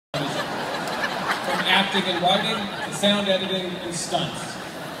from acting and writing to sound editing and stunts.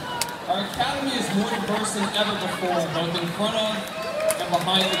 Our academy is more diverse than ever before, both in front of and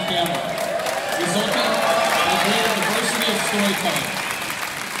behind the camera, resulting in a greater diversity of storytelling.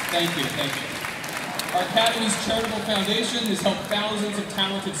 Thank you, thank you. Our academy's charitable foundation has helped thousands of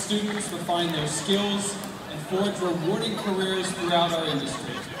talented students refine their skills and forge rewarding careers throughout our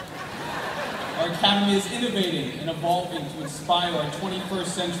industry. Our academy is innovating and evolving to inspire our 21st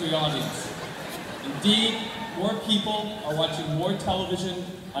century audience. Indeed, more people are watching more television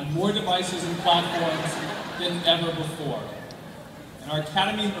on more devices and platforms than ever before. And our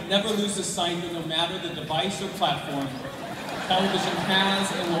academy never loses sight that no matter the device or platform, television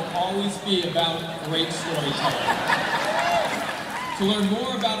has and will always be about great storytelling. To learn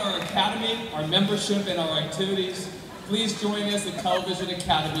more about our academy, our membership, and our activities, please join us at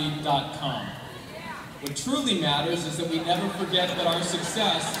televisionacademy.com. What truly matters is that we never forget that our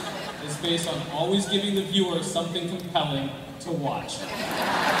success is based on always giving the viewer something compelling to watch. That's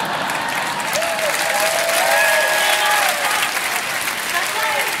why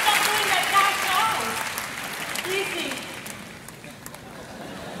I'm still doing that song. Please sing.